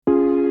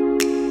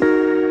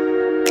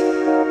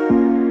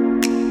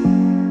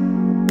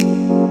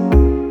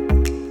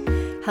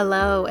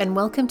Hello, and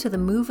welcome to the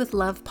Move with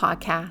Love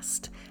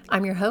podcast.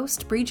 I'm your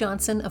host, Bree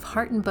Johnson of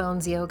Heart and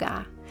Bones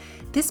Yoga.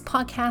 This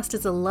podcast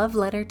is a love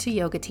letter to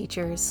yoga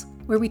teachers,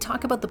 where we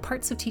talk about the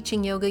parts of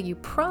teaching yoga you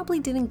probably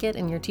didn't get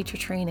in your teacher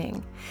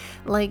training.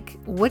 Like,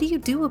 what do you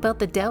do about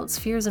the doubts,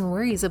 fears, and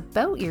worries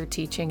about your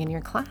teaching in your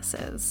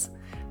classes?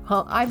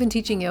 Well, I've been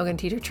teaching yoga and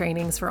teacher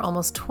trainings for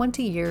almost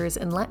 20 years,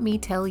 and let me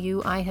tell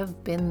you, I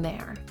have been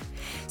there.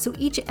 So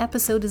each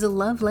episode is a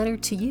love letter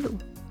to you,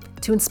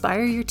 to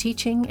inspire your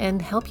teaching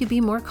and help you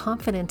be more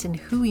confident in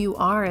who you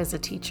are as a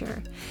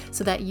teacher,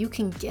 so that you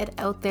can get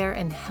out there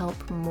and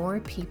help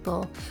more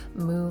people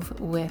move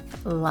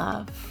with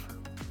love.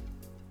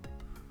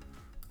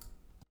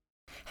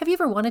 Have you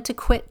ever wanted to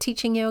quit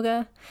teaching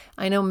yoga?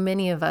 I know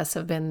many of us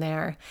have been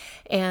there.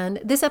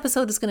 And this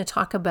episode is going to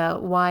talk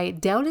about why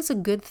doubt is a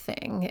good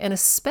thing, and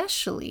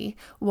especially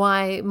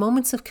why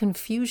moments of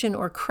confusion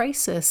or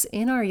crisis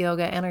in our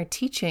yoga and our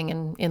teaching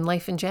and in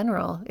life in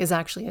general is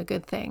actually a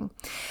good thing.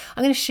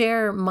 I'm going to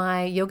share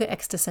my Yoga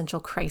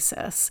Existential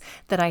Crisis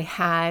that I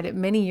had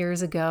many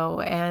years ago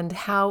and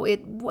how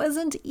it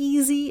wasn't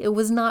easy. It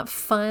was not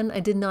fun. I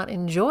did not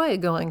enjoy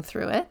going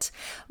through it,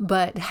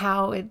 but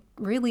how it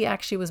really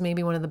actually was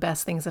maybe one of the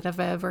best things that have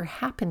ever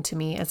happened to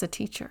me as a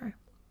teacher.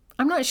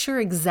 I'm not sure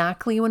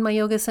exactly when my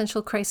Yoga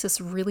Essential Crisis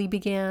really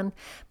began,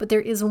 but there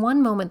is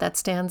one moment that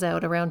stands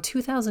out around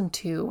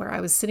 2002 where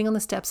I was sitting on the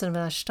steps of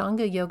an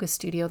Ashtanga yoga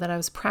studio that I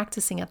was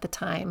practicing at the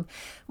time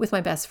with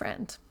my best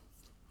friend.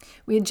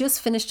 We had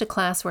just finished a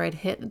class where I'd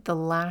hit the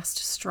last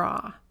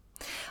straw.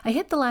 I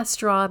hit the last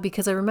straw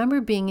because I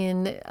remember being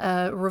in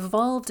a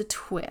revolved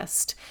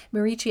twist,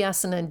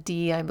 Marichiasana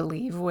D, I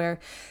believe, where,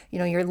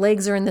 your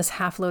legs are in this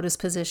half lotus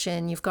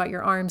position, you've got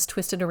your arms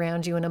twisted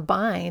around you in a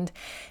bind,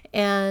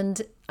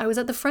 and I was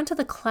at the front of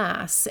the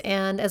class,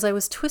 and as I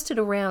was twisted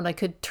around, I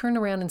could turn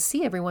around and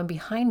see everyone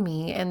behind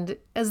me, and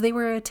as they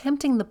were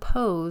attempting the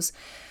pose,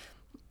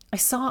 I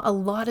saw a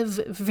lot of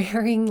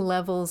varying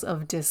levels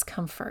of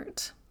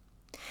discomfort.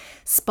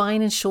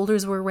 Spine and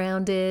shoulders were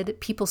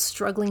rounded, people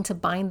struggling to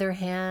bind their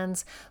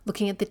hands,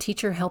 looking at the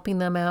teacher helping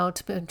them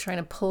out, but trying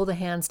to pull the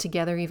hands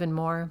together even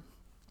more.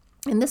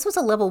 And this was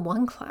a level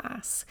 1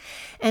 class.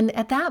 And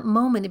at that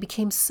moment, it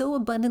became so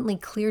abundantly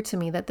clear to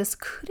me that this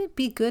couldn't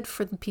be good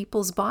for the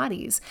people's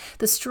bodies.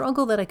 The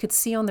struggle that I could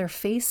see on their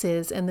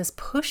faces and this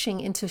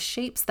pushing into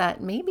shapes that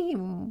maybe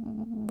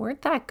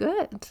weren't that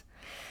good.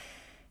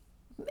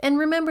 And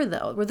remember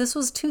though, where this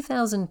was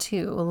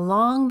 2002,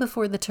 long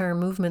before the term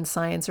movement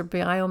science or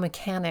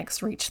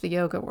biomechanics reached the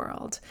yoga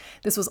world.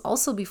 This was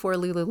also before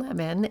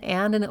Lululemon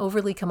and an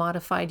overly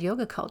commodified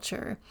yoga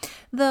culture.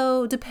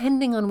 Though,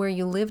 depending on where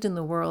you lived in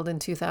the world in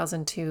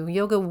 2002,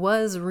 yoga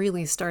was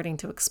really starting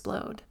to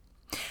explode.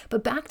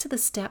 But back to the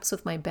steps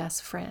with my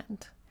best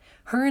friend.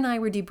 Her and I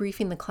were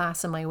debriefing the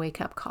class in my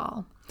wake-up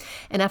call.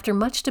 And after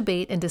much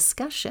debate and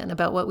discussion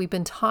about what we've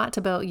been taught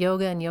about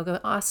yoga and yoga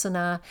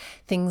asana,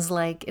 things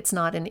like it's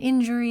not an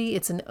injury,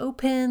 it's an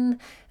opening,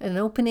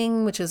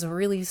 which is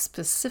really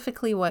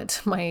specifically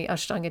what my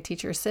Ashtanga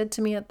teacher said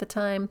to me at the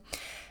time,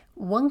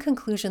 one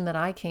conclusion that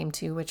I came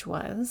to, which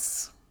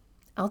was,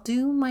 I'll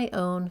do my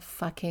own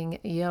fucking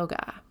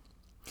yoga.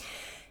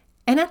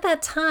 And at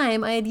that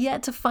time, I had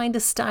yet to find a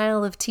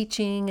style of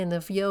teaching and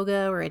of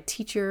yoga or a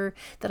teacher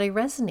that I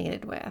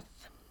resonated with.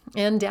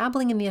 And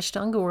dabbling in the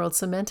Ashtanga world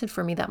cemented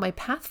for me that my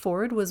path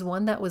forward was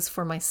one that was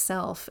for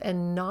myself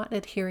and not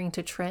adhering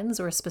to trends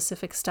or a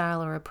specific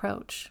style or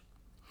approach.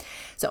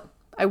 So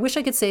I wish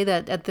I could say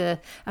that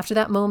after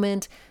that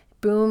moment,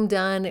 boom,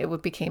 done,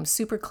 it became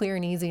super clear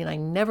and easy, and I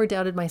never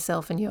doubted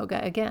myself in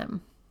yoga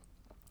again.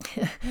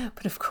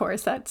 But of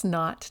course, that's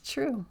not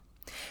true.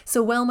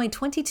 So while my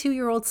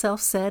 22-year-old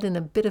self said in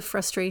a bit of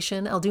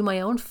frustration, I'll do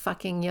my own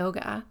fucking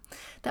yoga,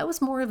 that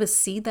was more of a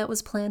seed that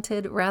was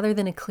planted rather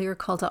than a clear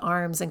call to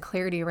arms and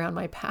clarity around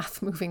my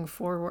path moving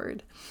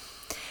forward.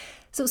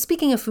 So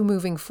speaking of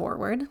moving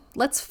forward,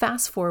 let's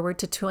fast forward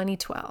to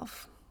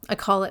 2012.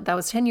 That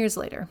was 10 years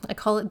later. I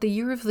call it the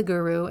year of the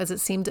guru, as it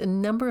seemed a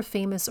number of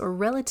famous or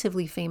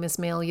relatively famous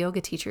male yoga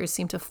teachers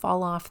seemed to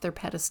fall off their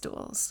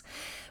pedestals.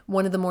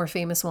 One of the more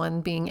famous one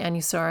being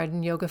Anusara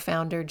and yoga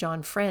founder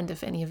John Friend,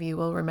 if any of you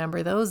will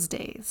remember those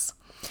days.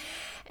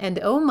 And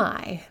oh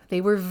my,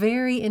 they were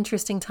very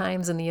interesting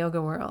times in the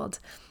yoga world.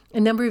 A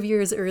number of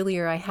years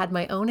earlier, I had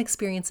my own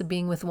experience of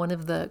being with one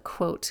of the,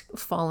 quote,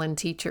 fallen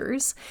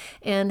teachers,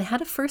 and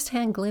had a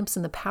first-hand glimpse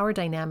in the power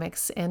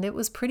dynamics, and it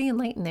was pretty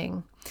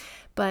enlightening.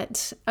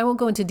 But I won't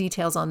go into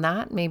details on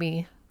that,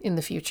 maybe in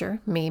the future,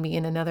 maybe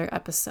in another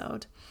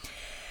episode.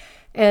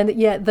 And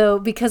yet, though,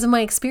 because of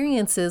my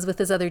experiences with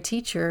this other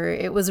teacher,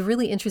 it was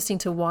really interesting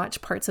to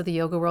watch parts of the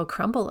yoga world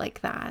crumble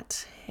like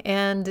that.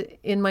 And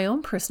in my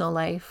own personal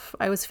life,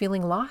 I was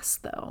feeling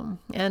lost, though,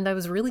 and I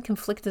was really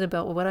conflicted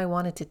about what I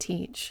wanted to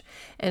teach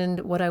and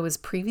what I was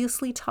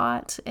previously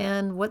taught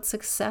and what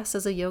success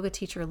as a yoga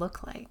teacher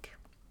looked like.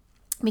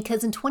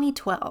 Because in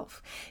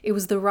 2012, it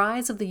was the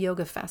rise of the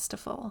yoga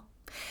festival.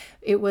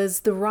 It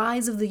was the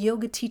rise of the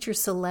yoga teacher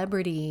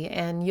celebrity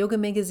and yoga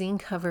magazine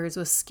covers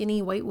with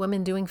skinny white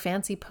women doing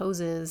fancy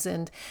poses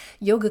and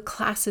yoga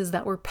classes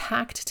that were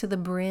packed to the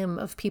brim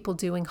of people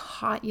doing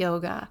hot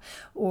yoga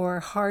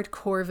or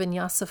hardcore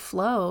vinyasa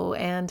flow.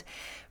 And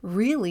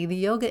really, the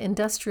yoga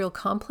industrial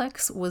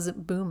complex was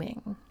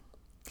booming.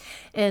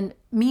 And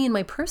me in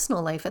my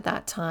personal life at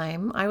that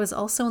time, I was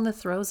also in the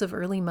throes of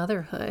early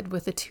motherhood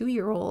with a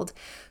 2-year-old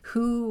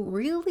who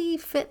really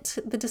fit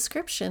the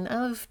description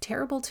of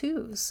terrible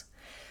twos.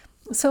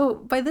 So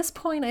by this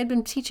point, I'd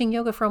been teaching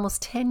yoga for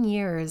almost 10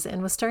 years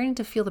and was starting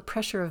to feel the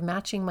pressure of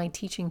matching my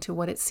teaching to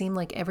what it seemed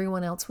like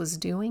everyone else was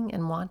doing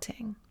and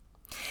wanting.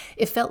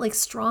 It felt like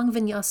strong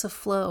vinyasa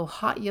flow,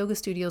 hot yoga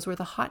studios were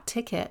the hot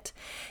ticket.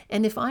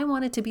 And if I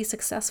wanted to be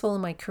successful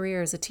in my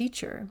career as a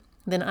teacher,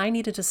 then I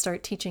needed to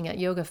start teaching at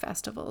yoga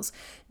festivals,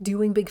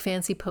 doing big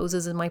fancy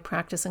poses in my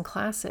practice and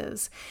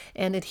classes,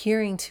 and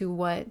adhering to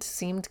what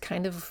seemed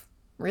kind of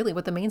really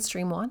what the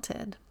mainstream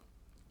wanted.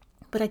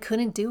 But I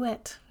couldn't do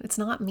it. It's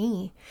not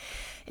me.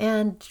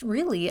 And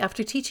really,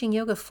 after teaching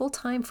yoga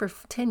full-time for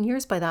 10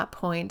 years by that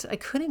point, I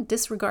couldn't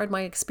disregard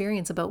my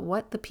experience about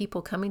what the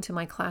people coming to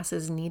my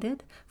classes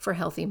needed for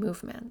healthy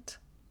movement.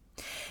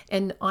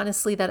 And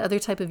honestly, that other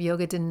type of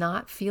yoga did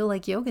not feel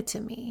like yoga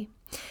to me.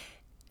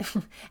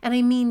 And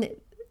I mean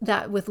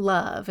that with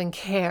love and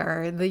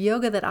care. The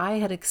yoga that I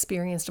had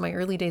experienced in my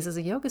early days as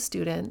a yoga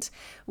student,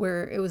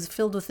 where it was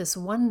filled with this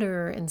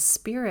wonder and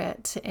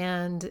spirit,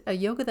 and a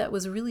yoga that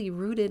was really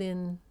rooted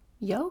in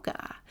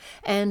yoga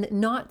and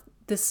not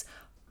this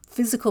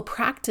physical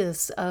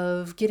practice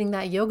of getting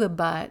that yoga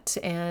butt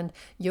and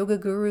yoga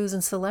gurus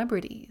and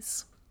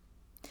celebrities.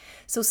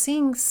 So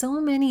seeing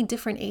so many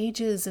different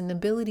ages and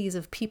abilities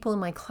of people in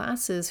my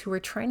classes who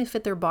were trying to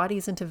fit their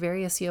bodies into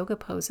various yoga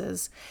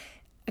poses,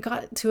 I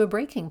got to a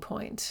breaking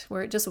point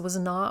where it just was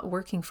not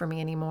working for me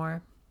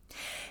anymore.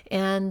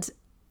 And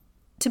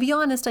to be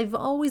honest, I've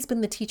always been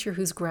the teacher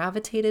who's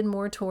gravitated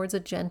more towards a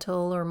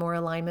gentle or more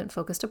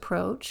alignment-focused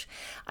approach.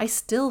 I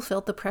still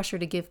felt the pressure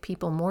to give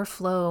people more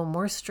flow,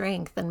 more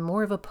strength, and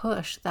more of a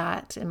push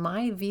that, in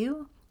my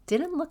view,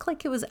 didn't look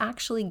like it was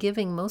actually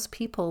giving most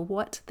people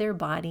what their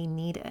body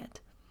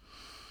needed.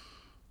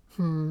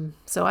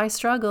 So I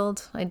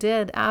struggled. I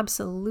did.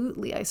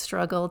 Absolutely, I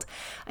struggled.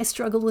 I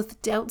struggled with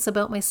doubts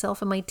about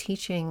myself and my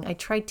teaching. I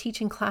tried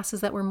teaching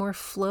classes that were more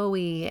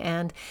flowy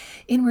and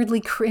inwardly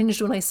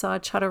cringed when I saw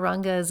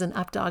chaturangas and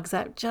up dogs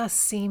that just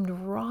seemed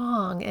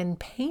wrong and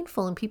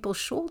painful in people's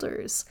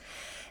shoulders.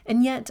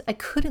 And yet I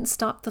couldn't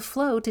stop the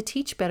flow to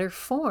teach better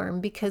form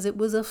because it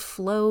was a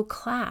flow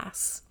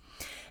class.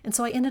 And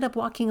so I ended up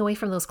walking away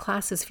from those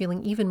classes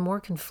feeling even more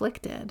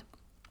conflicted,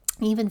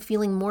 even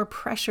feeling more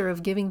pressure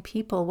of giving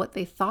people what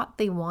they thought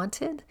they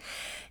wanted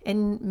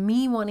and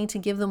me wanting to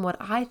give them what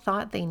I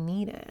thought they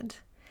needed.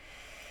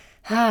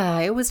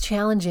 It was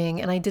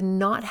challenging, and I did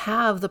not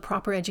have the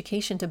proper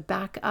education to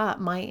back up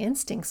my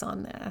instincts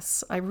on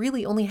this. I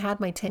really only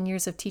had my 10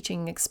 years of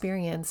teaching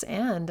experience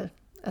and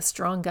a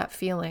strong gut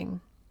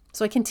feeling.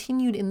 So I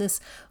continued in this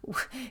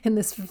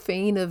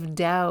vein of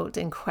doubt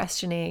and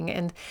questioning,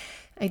 and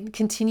I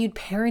continued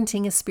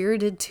parenting a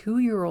spirited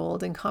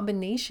 2-year-old in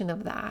combination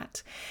of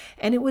that.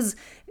 And it was,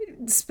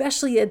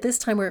 especially at this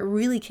time where it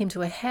really came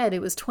to a head,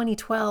 it was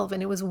 2012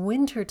 and it was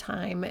winter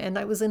time, and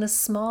I was in a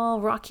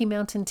small Rocky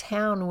Mountain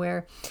town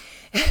where,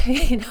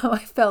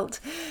 I felt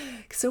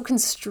so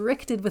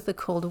constricted with the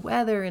cold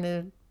weather and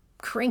a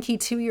cranky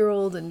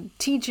 2-year-old and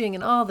teaching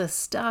and all this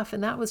stuff.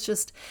 And that was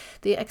just,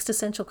 the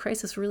existential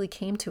crisis really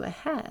came to a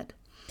head.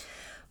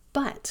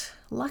 But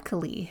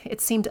luckily,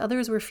 it seemed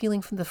others were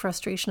feeling from the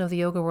frustration of the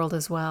yoga world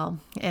as well.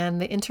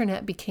 And the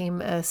internet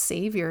became a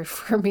savior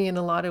for me in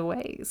a lot of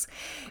ways,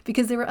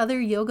 because there were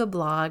yoga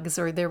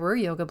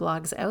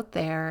blogs out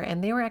there,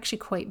 and they were actually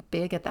quite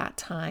big at that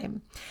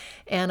time.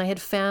 And I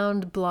had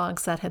found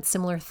blogs that had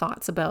similar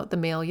thoughts about the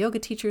male yoga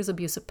teacher's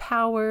abuse of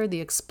power, the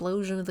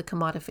explosion of the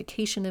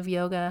commodification of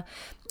yoga.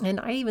 And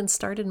I even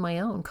started my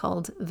own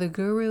called The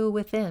Guru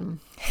Within.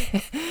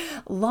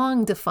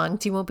 Long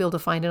defunct. You won't be able to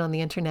find it on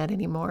the internet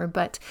anymore.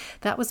 But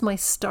that was my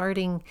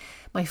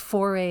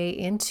foray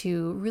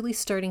into really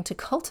starting to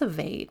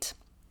cultivate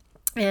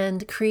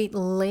and create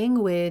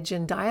language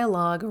and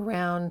dialogue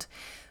around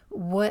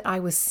what I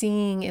was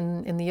seeing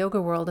in the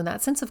yoga world, and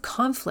that sense of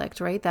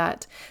conflict, right?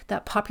 That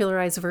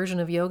popularized version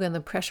of yoga and the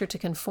pressure to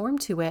conform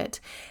to it.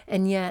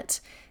 And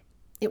yet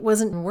it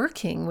wasn't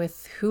working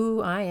with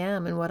who I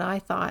am and what I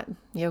thought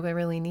yoga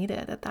really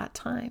needed at that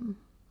time.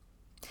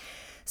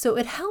 So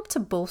it helped to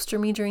bolster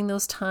me during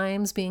those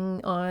times,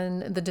 being on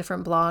the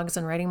different blogs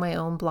and writing my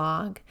own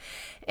blog.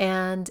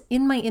 And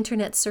in my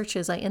internet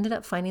searches, I ended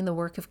up finding the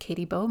work of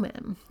Katie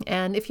Bowman.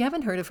 And if you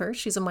haven't heard of her,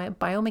 she's a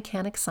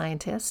biomechanics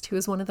scientist who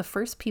was one of the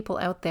first people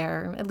out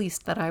there, at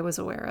least that I was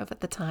aware of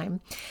at the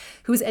time,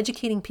 who was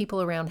educating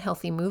people around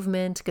healthy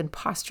movement, good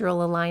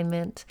postural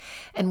alignment.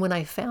 And when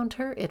I found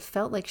her, it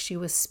felt like she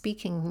was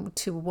speaking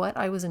to what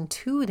I was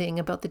intuiting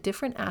about the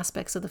different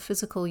aspects of the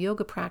physical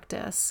yoga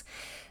practice,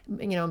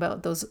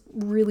 about those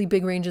really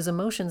big ranges of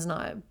motions,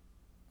 not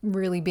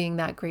really being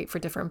that great for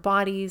different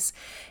bodies.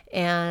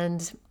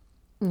 And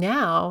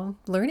now,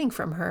 learning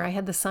from her, I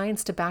had the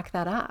science to back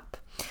that up.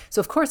 So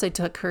of course I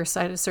took her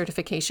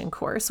certification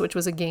course, which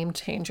was a game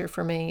changer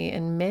for me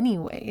in many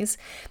ways,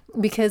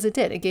 because it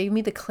gave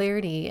me the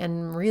clarity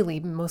and really,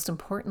 most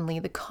importantly,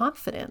 the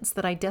confidence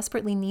that I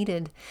desperately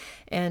needed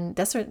and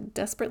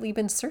desperately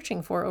been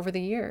searching for over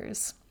the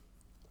years.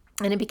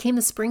 And it became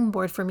the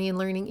springboard for me in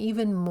learning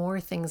even more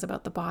things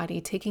about the body,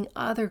 taking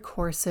other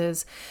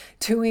courses,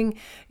 doing,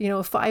 a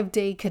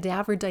 5-day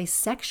cadaver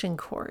dissection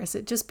course.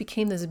 It just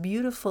became this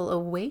beautiful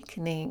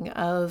awakening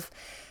of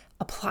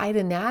applied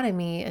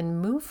anatomy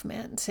and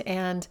movement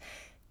and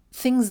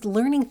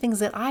learning things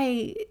that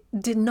I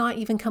did not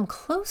even come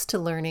close to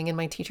learning in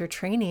my teacher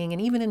training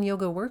and even in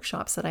yoga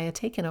workshops that I had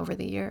taken over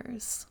the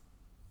years.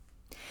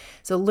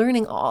 So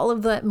learning all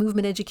of that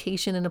movement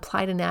education and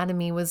applied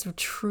anatomy was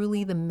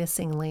truly the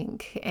missing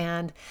link.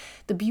 And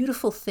the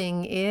beautiful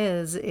thing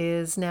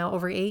is now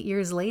over 8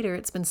 years later,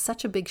 it's been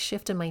such a big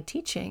shift in my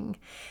teaching.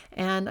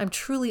 And I'm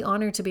truly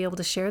honored to be able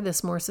to share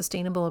this more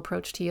sustainable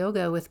approach to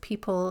yoga with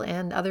people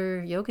and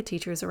other yoga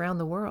teachers around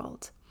the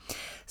world.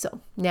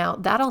 So now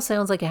that all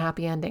sounds like a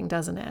happy ending,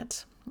 doesn't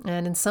it?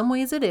 And in some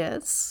ways it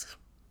is,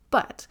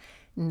 but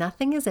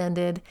nothing has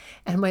ended,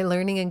 and my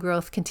learning and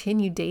growth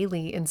continue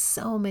daily in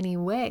so many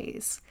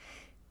ways.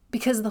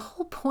 Because the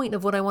whole point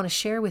of what I want to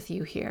share with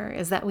you here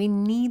is that we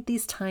need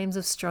these times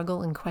of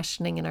struggle and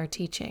questioning in our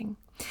teaching.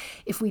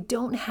 If we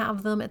don't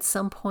have them at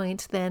some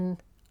point, then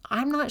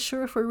I'm not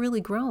sure if we're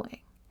really growing.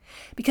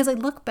 Because I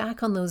look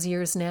back on those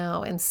years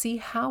now and see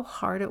how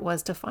hard it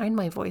was to find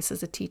my voice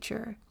as a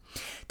teacher,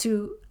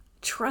 to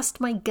trust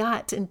my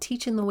gut and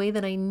teach in the way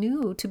that I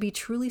knew to be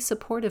truly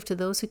supportive to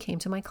those who came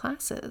to my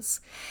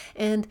classes.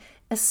 And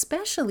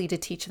especially to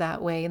teach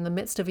that way in the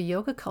midst of a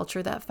yoga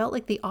culture that felt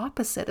like the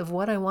opposite of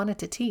what I wanted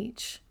to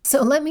teach.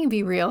 So let me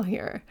be real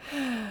here.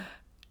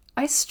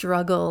 I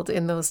struggled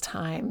in those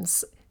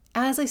times.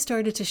 As I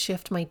started to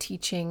shift my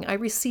teaching, I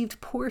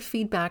received poor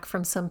feedback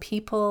from some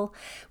people.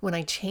 When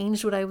I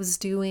changed what I was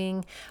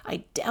doing,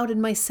 I doubted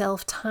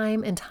myself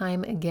time and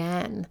time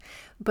again.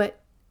 But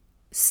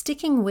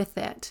sticking with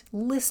it,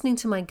 listening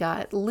to my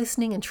gut,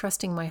 listening and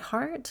trusting my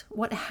heart,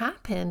 what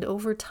happened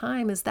over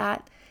time is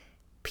that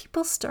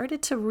people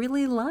started to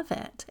really love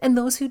it. And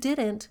those who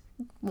didn't,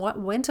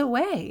 went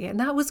away. And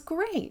that was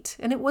great.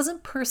 And it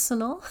wasn't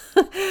personal.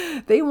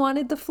 They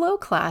wanted the flow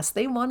class.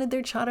 They wanted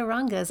their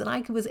chaturangas. And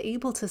I was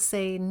able to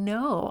say,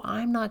 no,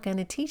 I'm not going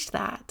to teach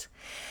that.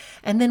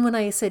 And then when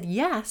I said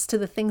yes to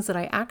the things that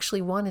I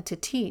actually wanted to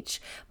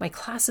teach, my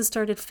classes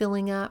started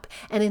filling up.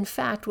 And in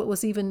fact, what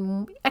was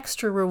even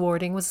extra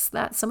rewarding was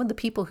that some of the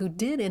people who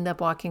did end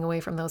up walking away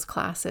from those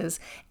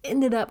classes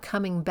ended up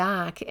coming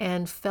back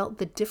and felt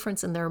the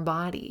difference in their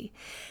body.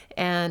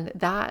 And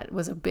that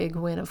was a big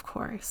win, of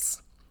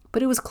course.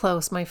 But it was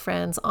close, my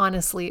friends.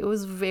 Honestly, it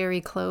was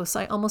very close.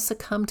 I almost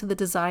succumbed to the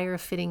desire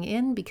of fitting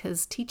in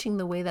because teaching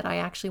the way that I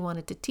actually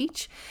wanted to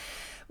teach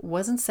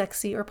wasn't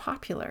sexy or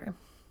popular.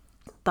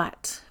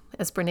 But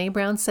as Brené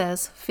Brown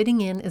says,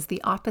 fitting in is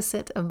the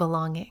opposite of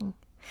belonging.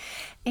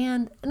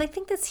 And I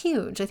think that's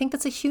huge. I think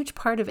that's a huge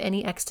part of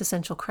any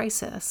existential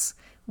crisis.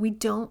 We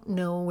don't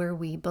know where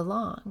we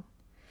belong,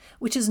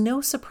 which is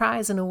no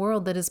surprise in a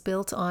world that is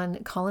built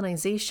on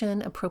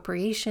colonization,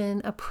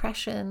 appropriation,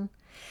 oppression.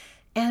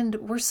 And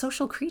we're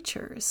social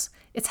creatures.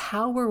 It's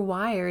how we're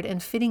wired,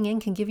 and fitting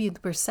in can give you the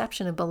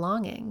perception of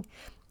belonging.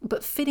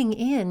 But fitting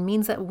in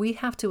means that we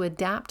have to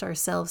adapt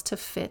ourselves to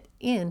fit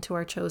into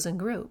our chosen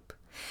group.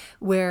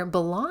 Where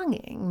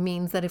belonging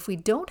means that if we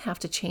don't have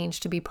to change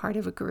to be part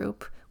of a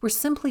group, we're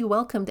simply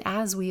welcomed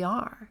as we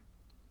are.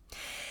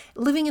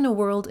 Living in a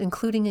world,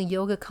 including a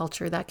yoga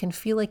culture, that can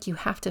feel like you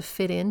have to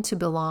fit in to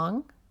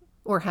belong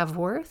or have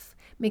worth,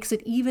 makes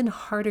it even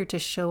harder to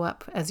show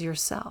up as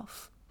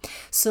yourself.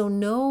 So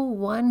no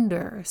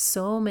wonder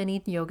so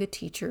many yoga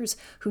teachers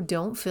who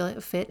don't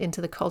fit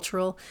into the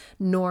cultural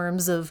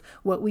norms of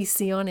what we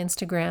see on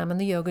Instagram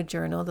and the Yoga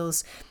Journal,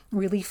 those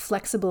really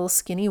flexible,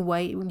 skinny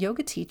white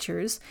yoga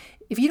teachers,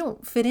 if you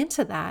don't fit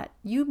into that,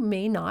 you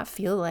may not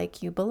feel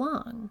like you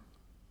belong.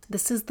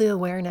 This is the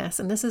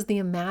awareness, and this is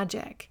the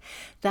magic.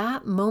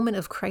 That moment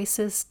of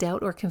crisis,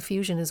 doubt, or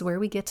confusion is where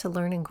we get to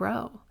learn and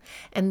grow.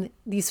 And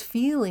these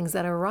feelings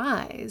that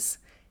arise,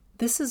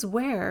 this is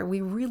where we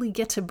really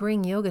get to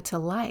bring yoga to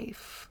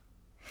life.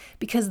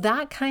 Because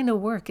that kind of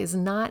work is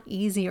not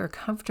easy or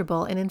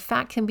comfortable, and in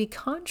fact can be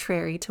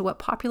contrary to what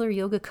popular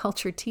yoga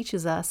culture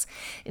teaches us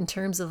in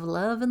terms of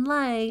love and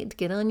light,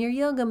 get on your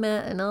yoga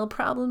mat and all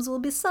problems will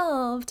be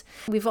solved.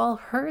 We've all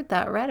heard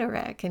that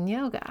rhetoric in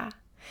yoga.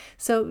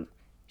 So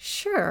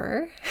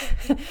sure,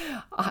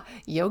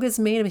 yoga's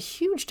made a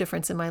huge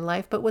difference in my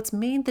life, but what's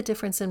made the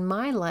difference in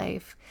my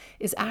life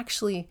is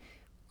actually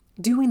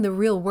doing the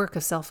real work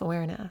of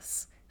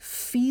self-awareness.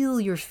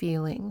 Feel your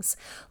feelings.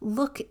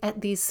 Look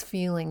at these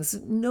feelings.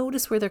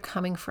 Notice where they're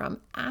coming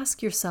from.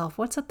 Ask yourself,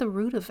 what's at the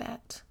root of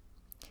it?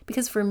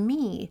 Because for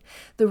me,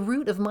 the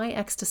root of my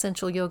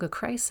existential yoga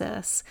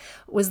crisis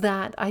was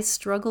that I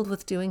struggled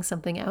with doing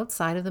something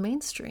outside of the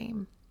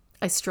mainstream.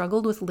 I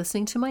struggled with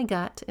listening to my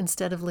gut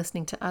instead of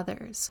listening to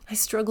others. I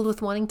struggled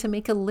with wanting to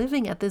make a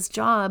living at this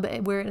job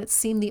where it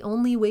seemed the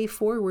only way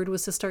forward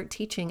was to start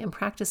teaching and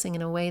practicing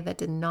in a way that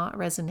did not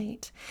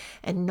resonate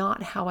and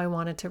not how I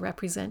wanted to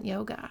represent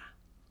yoga.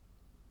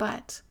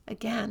 But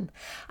again,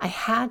 I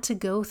had to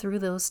go through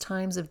those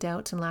times of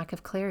doubt and lack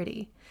of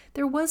clarity.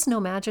 There was no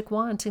magic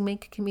wand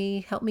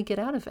to help me get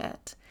out of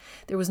it.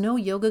 There was no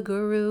yoga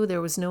guru,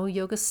 there was no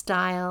yoga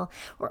style,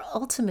 or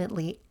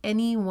ultimately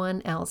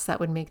anyone else that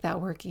would make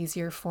that work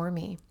easier for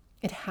me.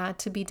 It had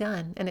to be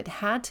done, and it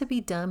had to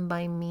be done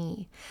by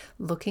me,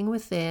 looking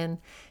within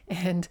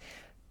and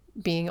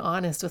being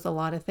honest with a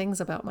lot of things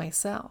about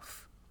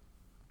myself.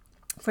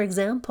 For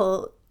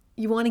example,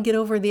 you want to get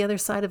over the other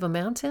side of a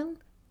mountain?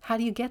 How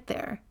do you get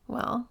there?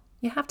 Well,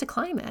 you have to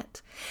climb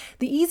it.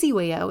 The easy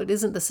way out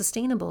isn't the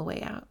sustainable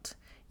way out.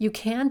 You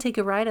can take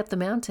a ride up the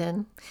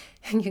mountain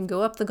and you can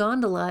go up the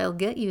gondola, it'll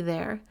get you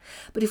there.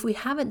 But if we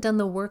haven't done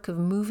the work of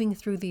moving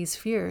through these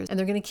fears, and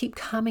they're going to keep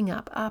coming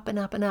up and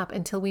up and up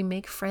until we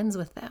make friends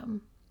with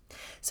them.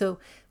 So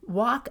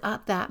walk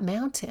up that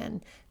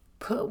mountain,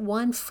 put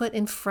one foot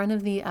in front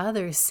of the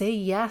other, say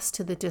yes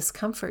to the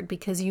discomfort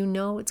because you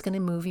know it's going to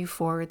move you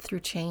forward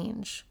through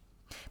change.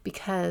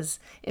 Because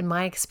in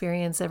my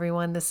experience,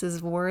 everyone, this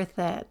is worth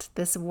it.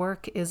 This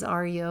work is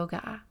our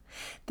yoga.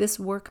 This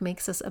work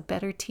makes us a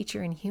better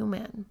teacher and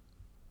human.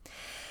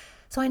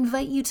 So I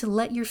invite you to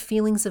let your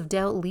feelings of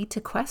doubt lead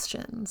to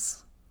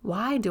questions.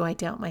 Why do I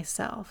doubt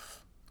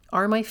myself?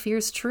 Are my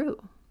fears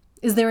true?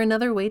 Is there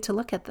another way to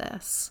look at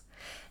this?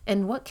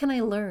 And what can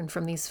I learn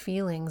from these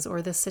feelings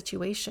or this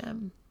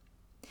situation?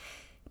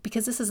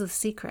 Because this is the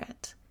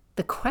secret.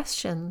 The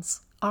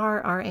questions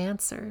are our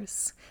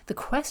answers. The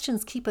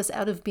questions keep us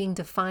out of being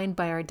defined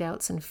by our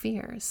doubts and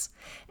fears.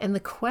 And the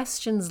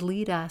questions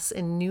lead us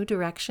in new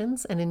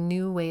directions and a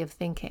new way of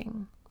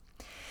thinking.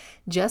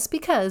 Just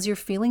because you're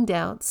feeling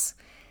doubts,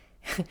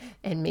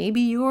 and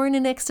maybe you're in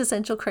an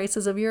existential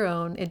crisis of your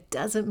own, it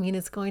doesn't mean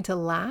it's going to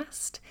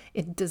last.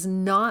 It does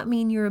not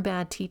mean you're a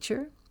bad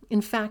teacher.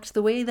 In fact,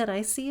 the way that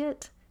I see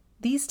it,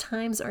 these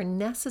times are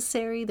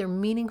necessary, they're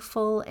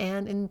meaningful,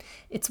 and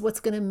it's what's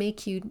going to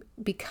make you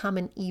become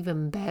an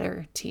even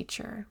better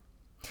teacher.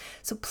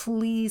 So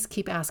please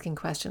keep asking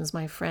questions,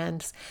 my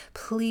friends.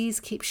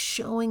 Please keep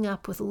showing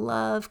up with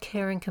love,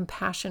 care, and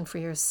compassion for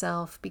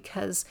yourself,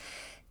 because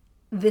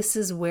this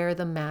is where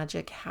the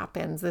magic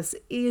happens. This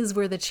is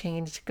where the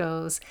change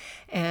goes.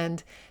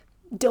 And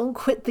don't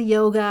quit the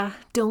yoga.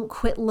 Don't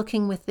quit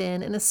looking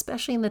within. And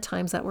especially in the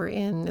times that we're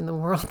in the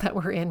world that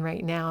we're in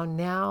right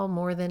now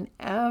more than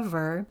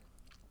ever,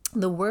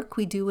 the work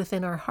we do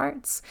within our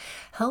hearts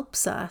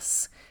helps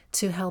us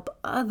to help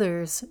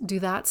others do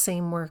that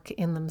same work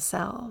in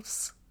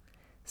themselves.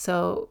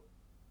 So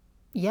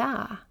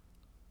yeah,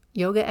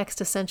 Yoga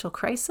Existential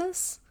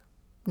Crisis,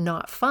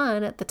 not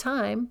fun at the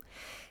time.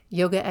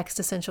 Yoga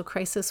Existential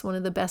Crisis, one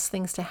of the best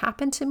things to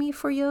happen to me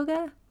for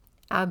yoga?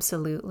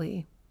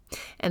 Absolutely.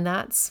 And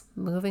that's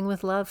moving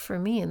with love for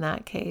me in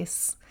that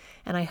case.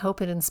 And I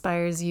hope it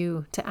inspires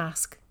you to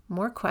ask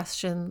more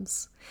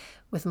questions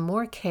with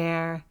more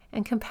care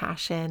and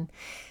compassion.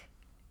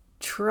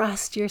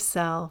 Trust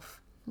yourself.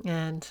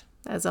 And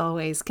as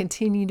always,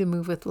 continue to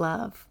move with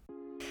love.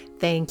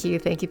 Thank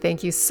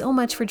you so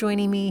much for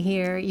joining me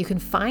here. You can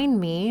find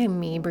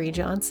me, Bree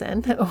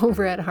Johnson,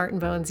 over at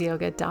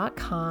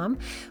heartandbonesyoga.com,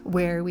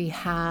 where we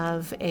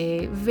have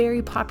a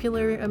very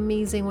popular,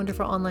 amazing,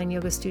 wonderful online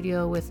yoga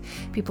studio with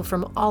people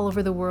from all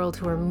over the world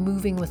who are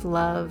moving with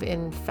love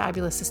in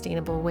fabulous,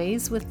 sustainable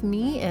ways with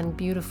me and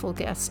beautiful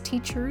guest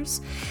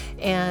teachers.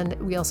 And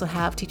we also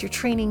have teacher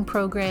training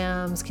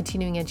programs,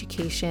 continuing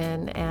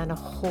education, and a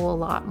whole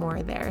lot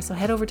more there. So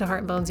head over to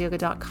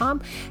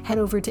heartandbonesyoga.com, head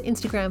over to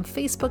Instagram,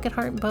 Facebook at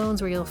Heart and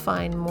Bones, where you'll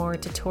find more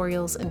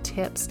tutorials and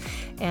tips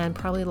and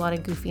probably a lot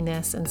of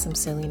goofiness and some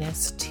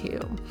silliness too.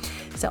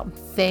 So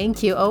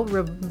thank you.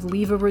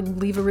 Leave a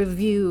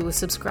review,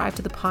 subscribe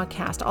to the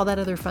podcast, all that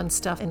other fun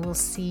stuff, and we'll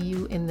see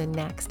you in the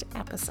next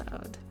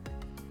episode.